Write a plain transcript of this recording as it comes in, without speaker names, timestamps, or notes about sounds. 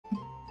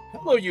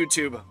Hello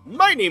YouTube,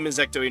 my name is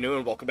Ectoinu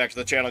and welcome back to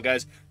the channel,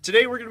 guys.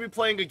 Today we're going to be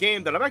playing a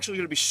game that I'm actually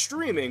going to be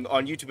streaming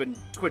on YouTube and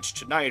Twitch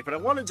tonight, but I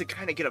wanted to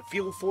kind of get a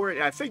feel for it,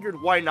 and I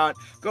figured why not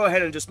go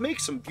ahead and just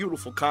make some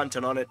beautiful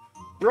content on it.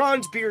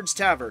 Bronzebeard's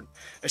Tavern.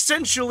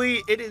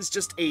 Essentially, it is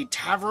just a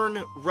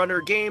tavern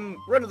runner game,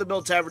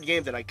 run-of-the-mill tavern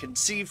game that I can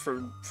see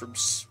for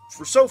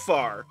so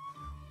far.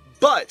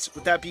 But,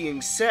 with that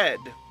being said,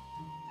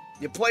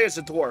 you play as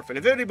a dwarf, and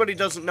if anybody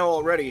doesn't know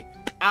already,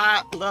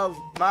 I love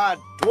my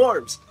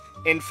dwarves.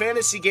 In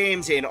fantasy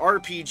games, in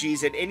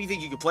RPGs, and anything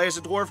you can play as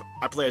a dwarf,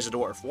 I play as a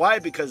dwarf. Why?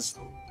 Because,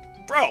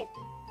 bro,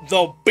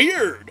 the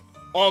beard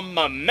on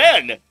my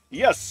men.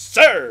 Yes,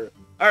 sir.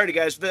 Alrighty,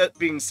 guys, with that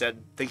being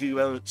said, thank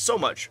you so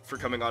much for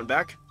coming on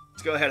back.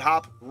 Let's go ahead,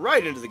 hop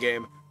right into the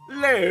game.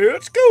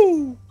 Let's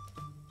go.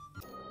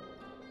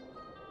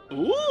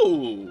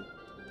 Ooh.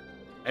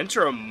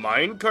 Enter a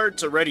minecart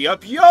to ready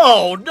up.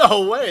 Yo,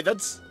 no way.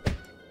 That's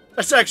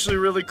actually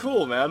really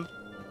cool, man.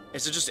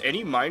 Is it just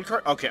any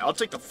minecart? Okay, I'll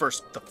take the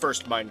first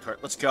minecart.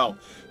 Let's go.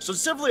 So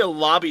it's definitely a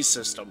lobby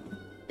system,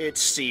 it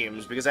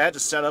seems, because I had to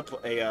set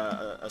up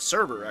a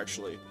server,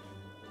 actually.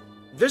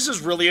 This is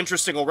really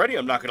interesting already,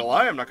 I'm not gonna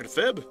lie, I'm not gonna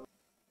fib.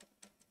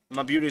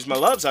 My beauties, my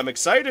loves, I'm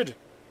excited.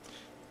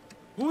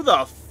 Who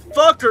the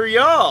fuck are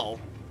y'all?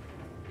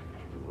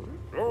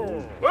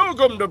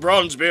 Welcome to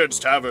Bronzebeard's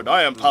Tavern.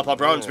 I am Papa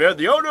Bronzebeard,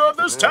 the owner of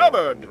this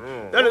tavern.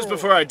 That is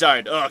before I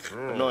died. Ugh,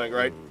 annoying,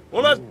 right?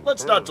 Well,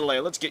 let's not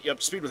delay. Let's get you up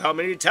to speed with how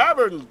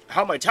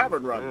my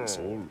tavern runs.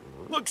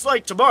 Looks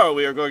like tomorrow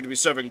we are going to be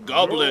serving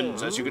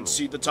goblins. As you can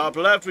see at the top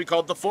left, we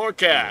call it the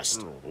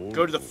forecast.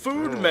 Go to the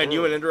food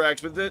menu and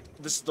interact with it.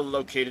 This is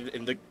located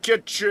in the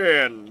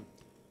kitchen.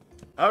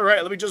 All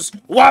right, let me just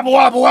wobble,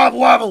 wobble, wobble,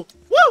 wobble.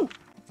 Woo!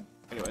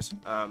 Anyways,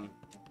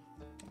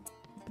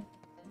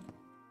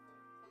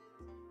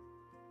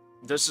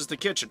 this is the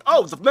kitchen.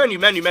 Oh, the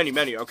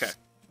menu. Okay.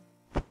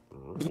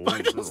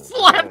 I just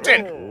slapped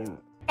it.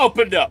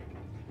 Opened up.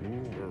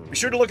 Be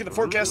sure to look at the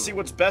forecast to see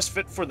what's best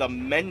fit for the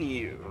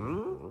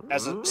menu.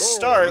 As a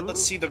start,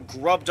 let's see the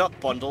grubbed up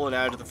bundle and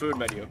add to the food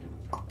menu.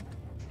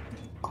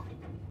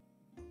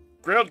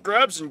 Grilled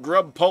grubs and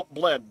grub pulp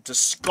blend.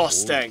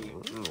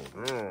 Disgusting.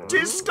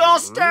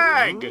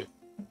 Disgusting!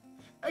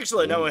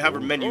 Excellent, now we have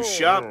our menu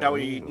shop. Now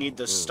we need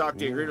to stock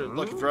the ingredient.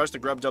 Lucky for us, the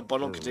grubbed up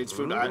bundle contains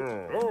food.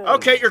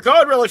 Okay, you're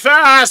going really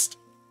fast!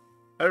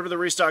 Head over the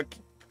restock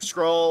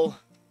scroll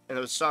in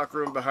the stock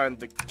room behind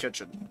the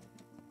kitchen.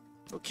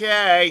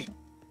 Okay.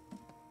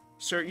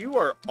 Sir, you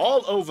are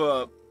all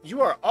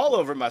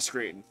over my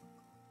screen.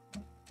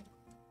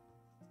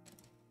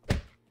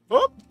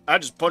 Oh, I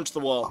just punched the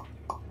wall.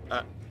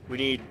 We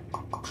need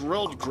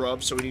grilled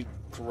grub, so we need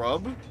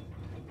grub.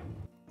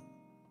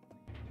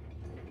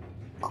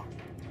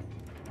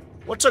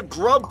 What's a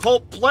grub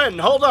pulp blend?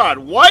 Hold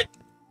on, what?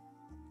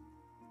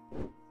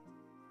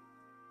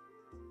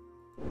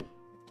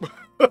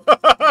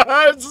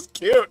 This is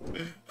cute.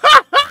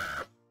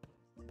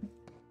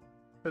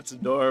 That's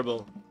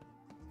adorable.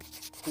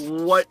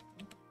 What?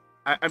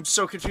 I'm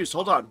so confused.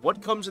 Hold on.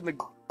 What comes in the...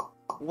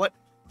 What?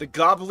 The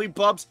gobbly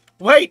bubs?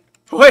 Wait!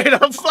 Wait,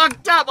 I'm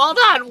fucked up! Hold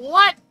on!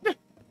 What?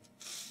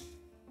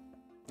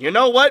 You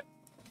know what?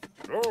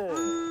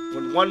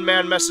 When one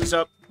man messes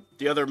up,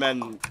 the other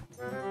men...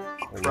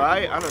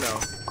 cry? I don't know.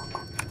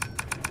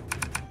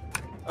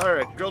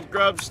 Alright, grilled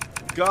grubs,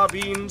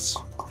 gobbins.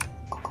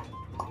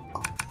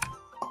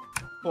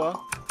 What?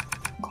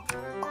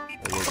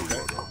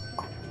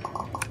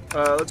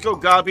 Let's go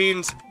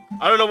gobbins.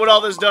 I don't know what all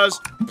this does,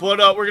 but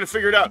we're gonna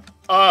figure it out.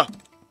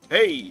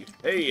 Hey,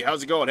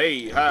 how's it going?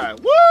 Hey, hi.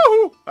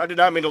 Woohoo! I did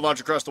not mean to launch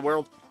across the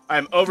world. I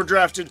am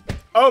overdrafted.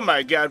 Oh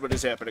my god, what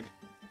is happening?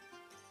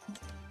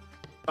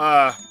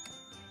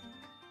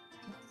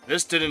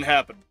 This didn't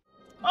happen.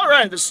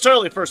 Alright, this is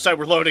totally the first time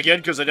we're loading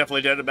in, because I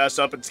definitely did mess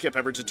up and skip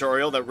every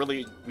tutorial that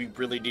we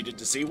really needed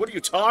to see. What are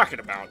you talking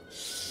about?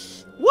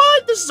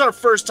 What? This is our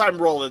first time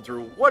rolling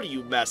through. What are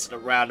you messing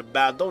around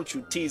about? Don't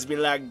you tease me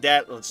like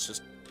that. I'm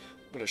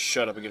gonna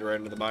shut up and get right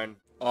into the mine.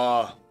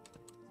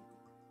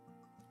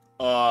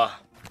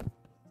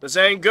 This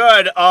ain't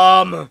good.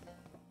 Hold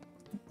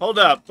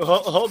up.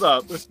 Hold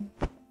up.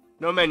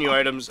 No menu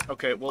items.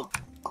 Okay, well.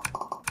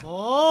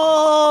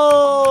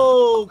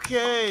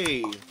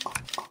 Okay.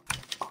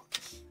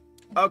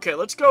 Okay,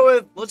 let's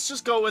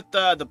just go with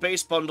the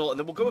base bundle, and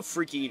then we'll go with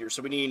Freaky Eater.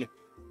 So we need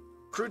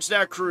crude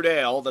snack, crude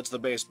ale, that's the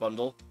base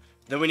bundle.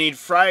 Then we need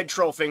fried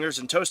troll fingers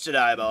and toasted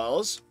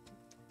eyeballs,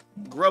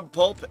 grub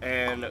pulp,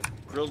 and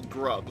grilled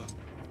grub.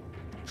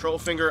 Troll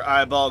finger,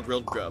 eyeball,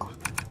 grilled grub.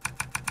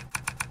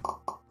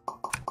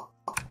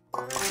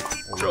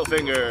 Troll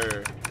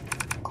finger.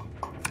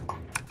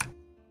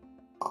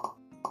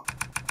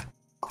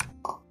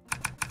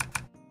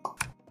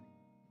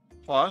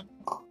 What?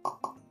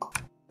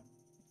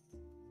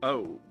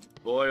 Oh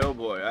boy,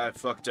 I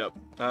fucked up.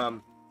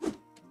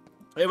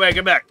 Hey, wait,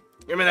 get back.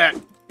 Give me that.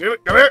 Come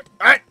here.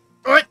 Alright.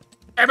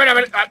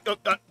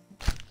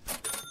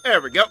 There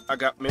we go. I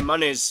got me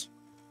monies.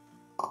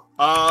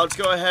 Let's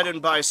go ahead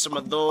and buy some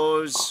of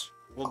those.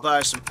 We'll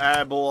buy some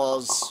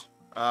eyeballs.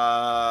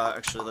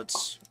 Actually,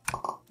 let's...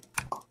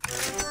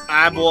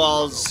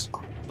 Eyeballs.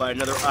 Buy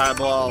another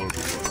eyeball.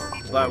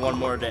 Buy one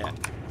more of that.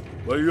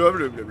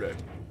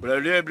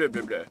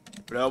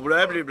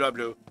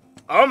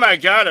 Oh my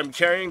god, I'm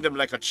carrying them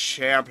like a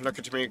champ. Look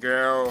at me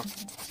go.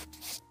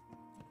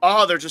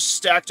 Oh, they're just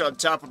stacked on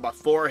top of my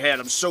forehead.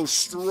 I'm so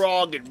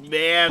strong and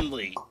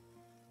manly.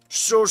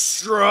 So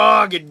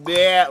strong and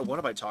man. What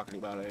am I talking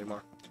about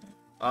anymore?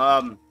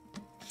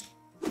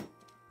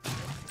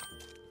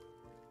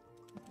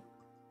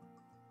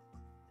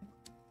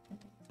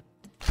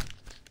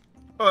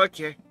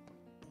 Okay.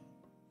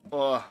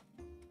 Oh.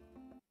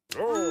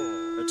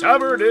 The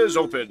tavern is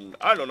open.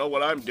 I don't know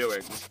what I'm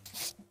doing.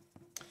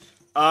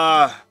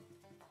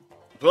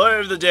 Play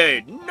of the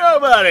day.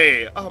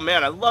 Nobody! Oh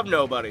man, I love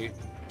Nobody.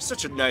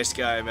 Such a nice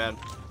guy, man.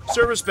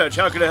 Service bench,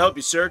 how can I help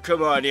you, sir?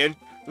 Come on in.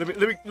 Let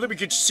me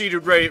get you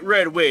seated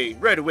right away,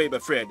 my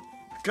friend.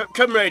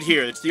 Come right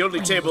here. It's the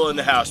only table in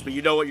the house, but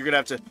you know what? You're gonna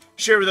have to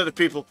share with other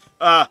people.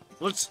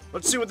 Let's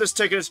see what this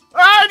ticket is.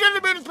 I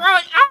didn't mean to throw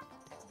it. Ah!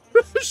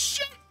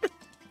 Shit!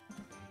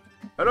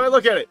 How do I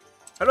look at it?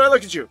 How do I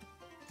look at you?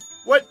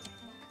 What?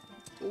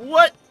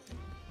 What?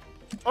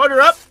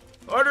 Order up?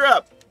 Order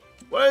up.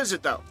 What is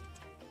it, though?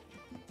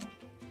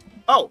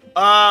 Oh,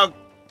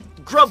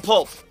 grub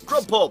pulp.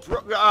 Grub pulp.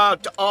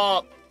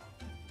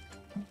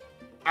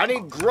 I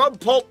need grub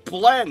pulp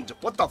blend.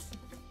 What the f...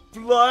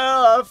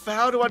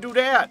 how do I do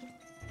that?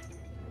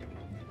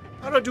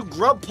 How do I do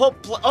grub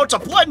pulp blend? Oh, it's a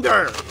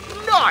blender!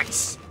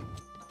 Nice!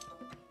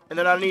 And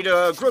then I need,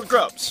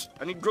 grubs.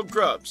 I need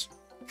grubs.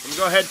 Let me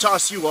go ahead and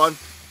toss you one.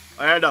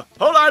 And,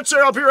 hold on,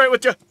 sir. I'll be right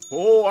with you.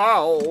 Oh,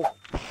 wow.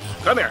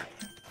 Come here.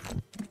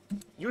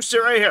 You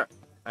sit right here.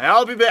 And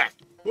I'll be back.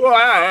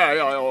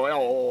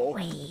 Waiter.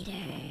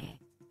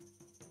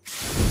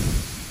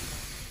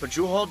 But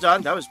you hold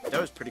on. That was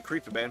pretty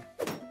creepy, man.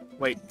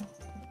 Wait.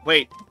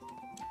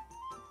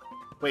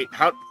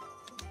 How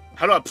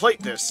do I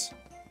plate this?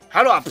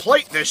 How do I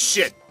plate this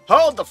shit?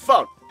 Hold the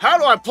phone. How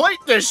do I plate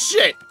this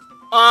shit?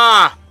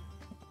 Oh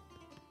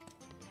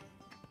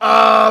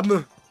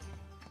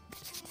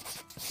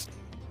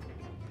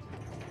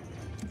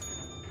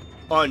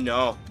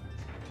no.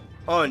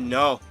 Oh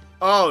no.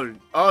 Oh,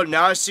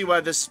 now I see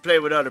why this is played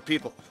with other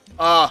people.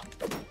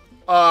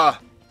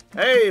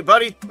 Hey,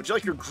 buddy, would you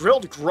like your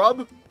grilled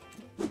grub?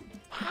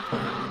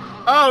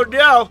 Oh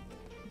no.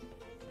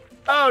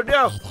 Oh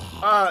no.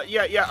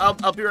 Yeah,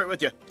 I'll be right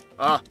with you.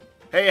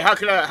 Hey, how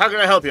can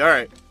I help you? All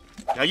right.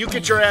 Now you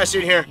get your ass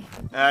in here.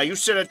 You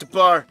sit at the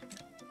bar.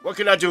 What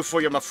can I do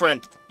for you, my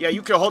friend? Yeah,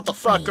 you can hold the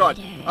fuck on.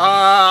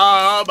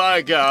 Oh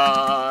my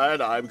god,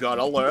 I'm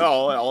gonna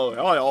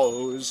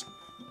lose.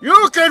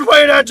 You can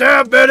wait a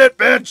damn minute,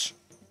 bitch!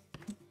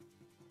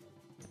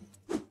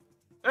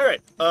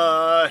 Alright,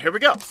 here we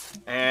go.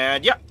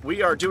 And yeah,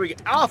 we are doing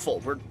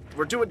awful.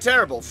 We're doing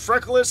terrible.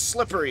 Freckless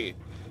slippery.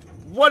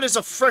 What is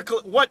a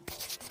freckle? What?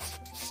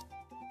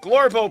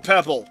 Glorbo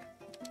pebble.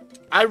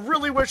 I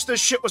really wish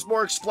this shit was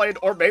more explained,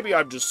 or maybe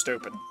I'm just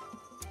stupid.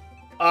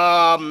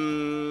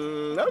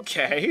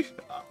 Okay.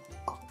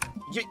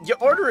 You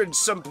ordering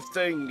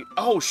something.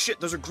 Oh shit,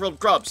 those are grilled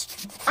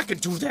grubs. I could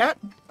do that.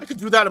 I could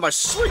do that in my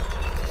sleep.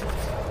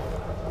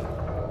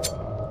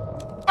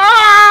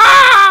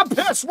 Ah!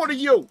 Piss, what are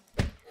you?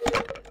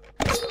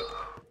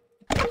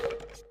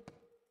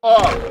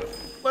 Oh,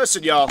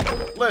 listen, y'all.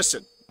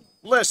 Listen,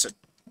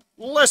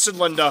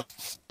 Linda.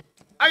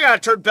 I gotta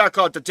turn back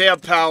on the damn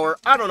power.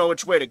 I don't know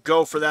which way to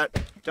go for that.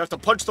 Do I have to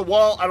punch the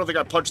wall? I don't think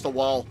I punched the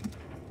wall.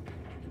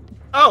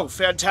 Oh,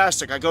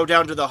 fantastic. I go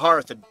down to the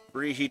hearth and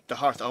reheat the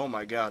hearth. Oh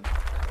my god.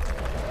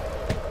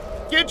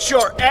 Get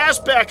your ass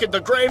back in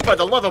the grave by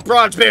the love of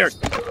Bronzebeard.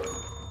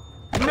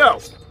 No.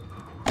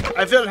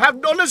 I will have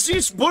none of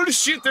this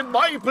bullshit in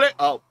my place.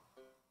 Oh.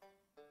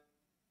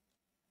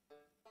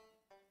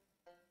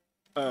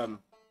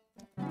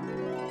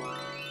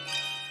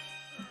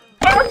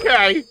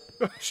 Okay.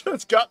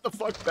 Just got the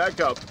fuck back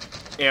up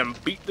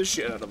and beat the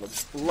shit out of him.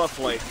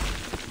 Lovely.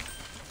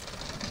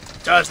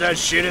 Toss that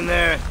shit in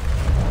there.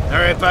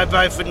 Alright,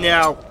 bye-bye for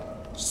now.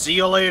 See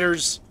you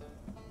laters.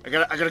 I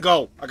gotta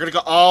go.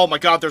 Oh my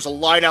god, there's a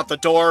line out the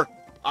door.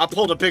 I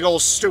pulled a big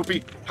old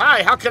stoopy.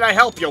 Hi, how can I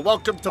help you?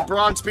 Welcome to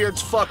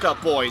Bronzebeard's Fuck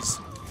Up, boys.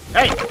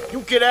 Hey,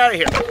 you get out of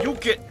here. You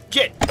get.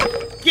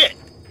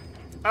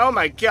 Oh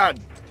my god.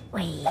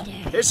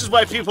 Waiter. This is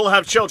why people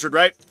have children,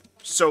 right?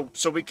 So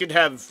we can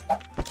have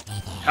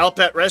help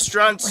at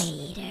restaurants?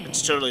 Waiter.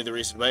 It's totally the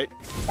reason, right?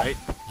 Right?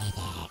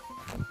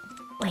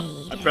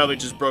 Waiter. I probably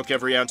just broke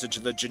every ounce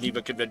of the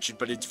Geneva Convention,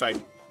 but it's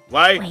fine.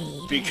 Why?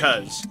 Waiter.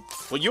 Because.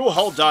 Well, you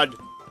hold on.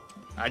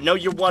 I know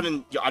you're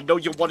wanting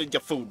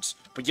your foods,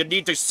 but you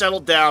need to settle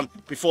down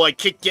before I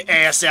kick your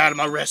ass out of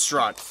my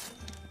restaurant.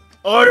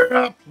 Order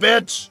up,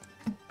 bitch!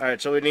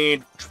 Alright, so we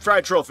need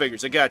fried troll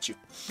fingers. I got you.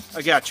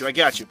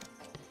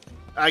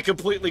 I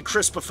completely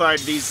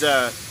crispified these,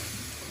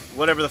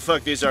 whatever the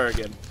fuck these are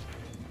again.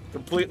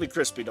 Completely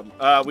crispied them.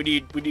 We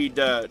need,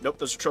 nope,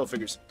 those are troll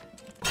fingers.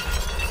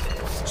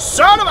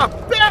 Son of a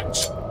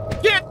bitch!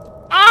 Get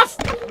off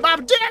my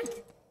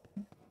dick!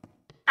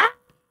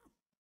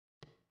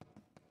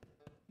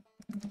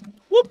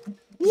 Whoop,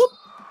 whoop,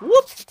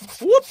 whoop,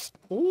 whoop.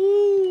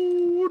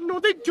 Ooh, no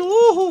thank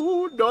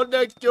you. No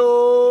thank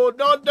you.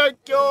 No thank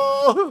you.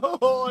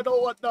 Oh, I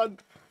don't want none.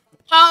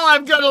 Oh,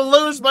 I'm gonna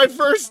lose my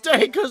first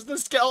day because the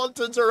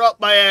skeletons are up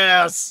my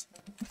ass.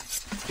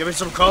 Give me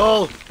some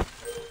coal.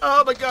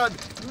 Oh my god.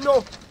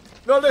 No.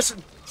 No,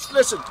 listen.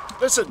 Listen.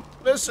 Listen.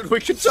 Listen. We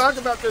can talk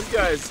about this,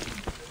 guys.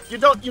 You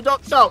don't. No.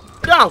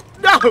 No.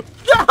 No.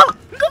 No.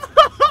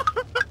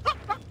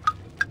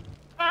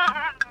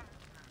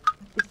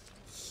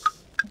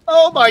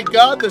 Oh my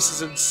god, this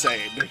is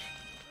insane.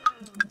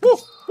 Woo,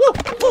 woo,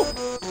 woo.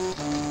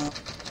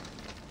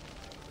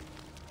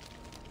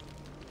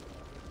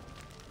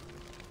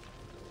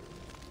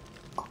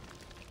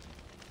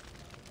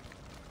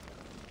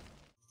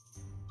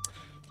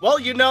 Well,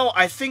 you know,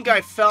 I think I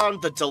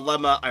found the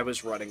dilemma I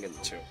was running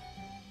into.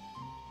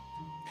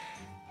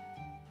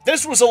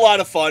 This was a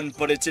lot of fun,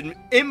 but it's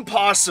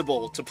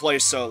impossible to play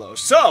solo.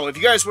 So, if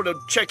you guys want to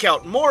check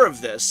out more of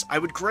this, I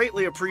would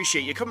greatly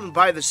appreciate you coming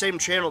by the same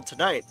channel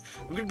tonight.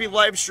 I'm going to be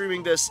live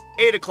streaming this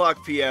 8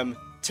 o'clock p.m.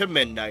 to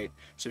midnight.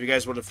 So if you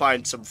guys want to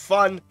find some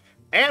fun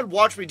and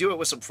watch me do it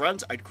with some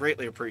friends, I'd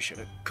greatly appreciate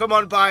it. Come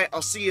on by,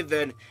 I'll see you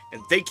then,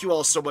 and thank you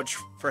all so much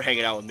for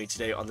hanging out with me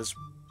today on this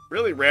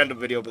really random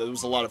video, but it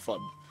was a lot of fun.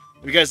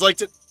 If you guys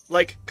liked it,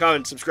 like,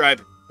 comment,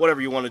 subscribe, whatever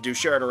you want to do,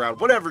 share it around,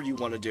 whatever you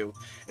want to do.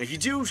 And if you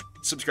do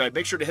subscribe,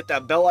 make sure to hit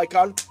that bell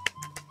icon.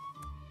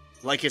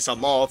 Like it's a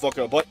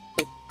motherfucker butt.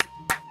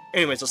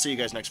 Anyways, I'll see you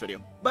guys next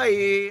video.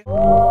 Bye!